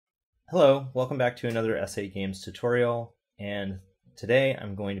Hello, welcome back to another Essay Games tutorial, and today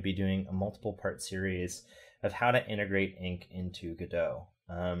I'm going to be doing a multiple part series of how to integrate ink into Godot.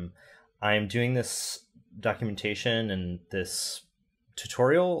 I'm doing this documentation and this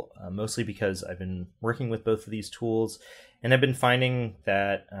tutorial mostly because I've been working with both of these tools, and I've been finding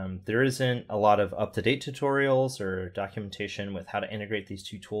that there isn't a lot of up-to-date tutorials or documentation with how to integrate these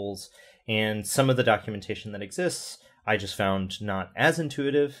two tools, and some of the documentation that exists I just found not as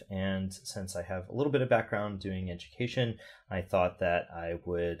intuitive, and since I have a little bit of background doing education, I thought that I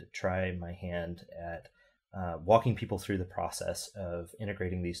would try my hand at walking people through the process of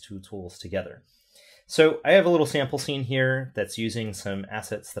integrating these two tools together. So I have a little sample scene here that's using some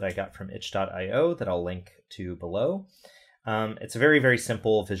assets that I got from itch.io that I'll link to below. It's a very, very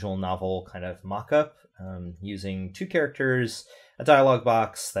simple visual novel kind of mock-up using two characters, a dialog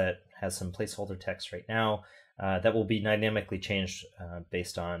box that has some placeholder text right now, that will be dynamically changed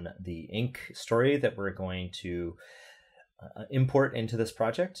based on the ink story that we're going to import into this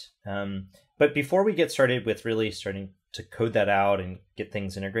project. But before we get started with really starting to code that out and get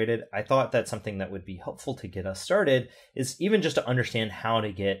things integrated, I thought that something that would be helpful to get us started is even just to understand how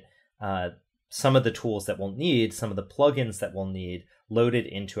to get some of the tools that we'll need, some of the plugins that we'll need loaded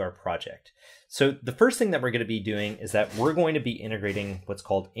into our project. So the first thing that we're going to be doing is that we're going to be integrating what's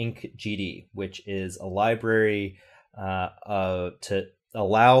called inkgd, which is a library to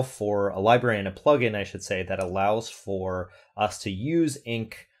allow for a library and a plugin, I should say, that allows for us to use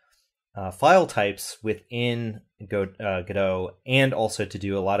ink file types within Godot, and also to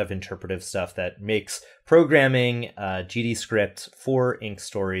do a lot of interpretive stuff that makes programming GD script for ink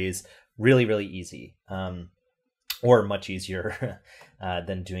stories really, really easy, or much easier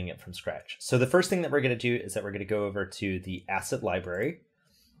than doing it from scratch. So the first thing that we're going to do is that we're going to go over to the asset library,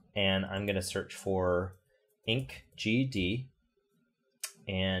 and I'm going to search for inkgd,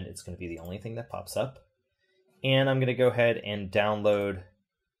 and it's going to be the only thing that pops up. And I'm going to go ahead and download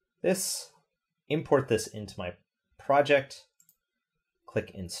this, import this into my project,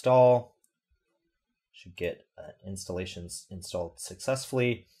 click install, should get installations installed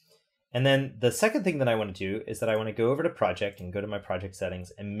successfully. And then the second thing that I want to do is that I want to go over to project and go to my project settings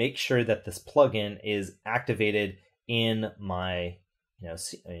and make sure that this plugin is activated in my,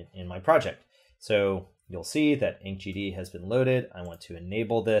 in my project. So you'll see that inkgd has been loaded. I want to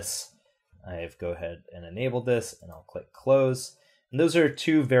enable this. I've go ahead and enabled this, and I'll click close. And those are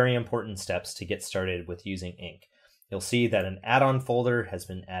two very important steps to get started with using ink. You'll see that an add-on folder has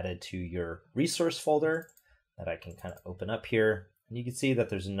been added to your resource folder that I can kind of open up here. And you can see that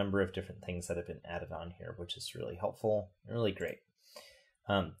there's a number of different things that have been added on here, which is really helpful and really great.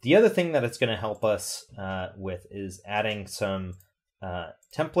 The other thing that it's going to help us with is adding some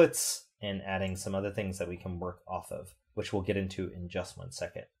templates and adding some other things that we can work off of, which we'll get into in just one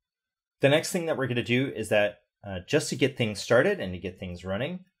second. The next thing that we're going to do is that just to get things started and to get things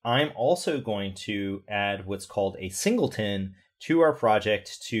running, I'm also going to add what's called a singleton to our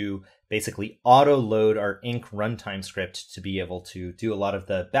project to basically auto load our ink runtime script to be able to do a lot of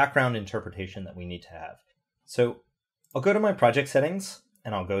the background interpretation that we need to have. So I'll go to my project settings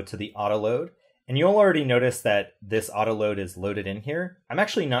and I'll go to the auto load, and you'll already notice that this auto load is loaded in here. I'm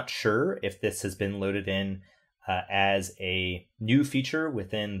actually not sure if this has been loaded in as a new feature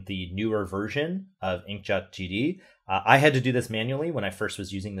within the newer version of inkgd. I had to do this manually when I first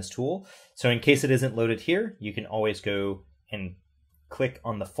was using this tool. So in case it isn't loaded here, you can always go and click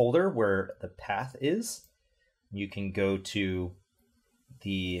on the folder where the path is. You can go to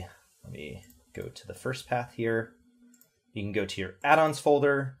the, let me go to the first path here. You can go to your add-ons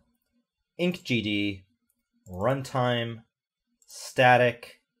folder, inkgd, runtime,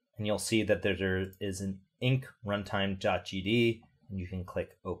 static, and you'll see that there is an ink runtime.gd, and you can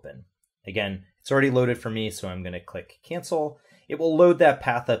click open. Again, it's already loaded for me, so I'm going to click cancel. It will load that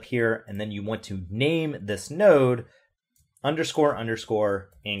path up here, and then you want to name this node __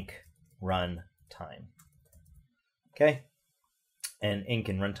 ink runtime. Okay, and ink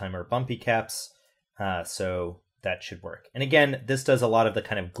and runtime are bumpy caps, so that should work. And again, this does a lot of the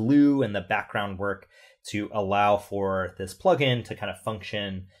kind of glue and the background work to allow for this plugin to kind of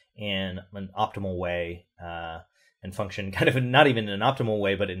function in an optimal way, and function kind of not even in an optimal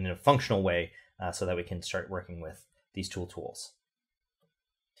way, but in a functional way, so that we can start working with these tools.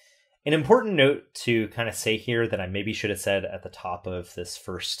 An important note to kind of say here that I maybe should have said at the top of this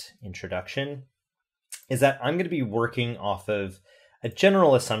first introduction is that I'm going to be working off of a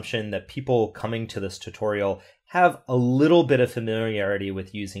general assumption that people coming to this tutorial have a little bit of familiarity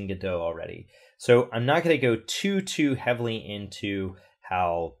with using Godot already. So I'm not going to go too heavily into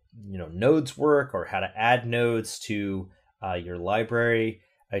how nodes work or how to add nodes to your library.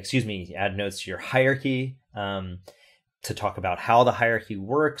 add nodes to your hierarchy, to talk about how the hierarchy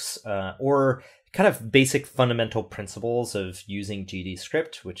works, or kind of basic fundamental principles of using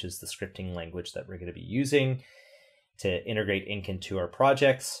GDScript, which is the scripting language that we're going to be using to integrate ink into our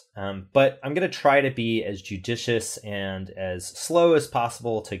projects. But I'm going to try to be as judicious and as slow as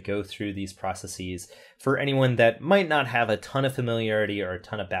possible to go through these processes for anyone that might not have a ton of familiarity or a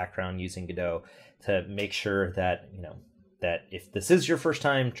ton of background using Godot, to make sure that, that if this is your first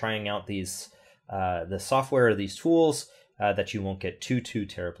time trying out these the software or these tools, that you won't get too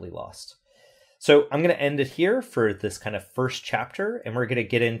terribly lost. So I'm going to end it here for this kind of first chapter, and we're going to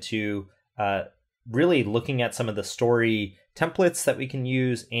get into really looking at some of the story templates that we can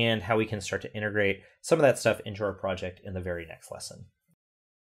use and how we can start to integrate some of that stuff into our project in the very next lesson.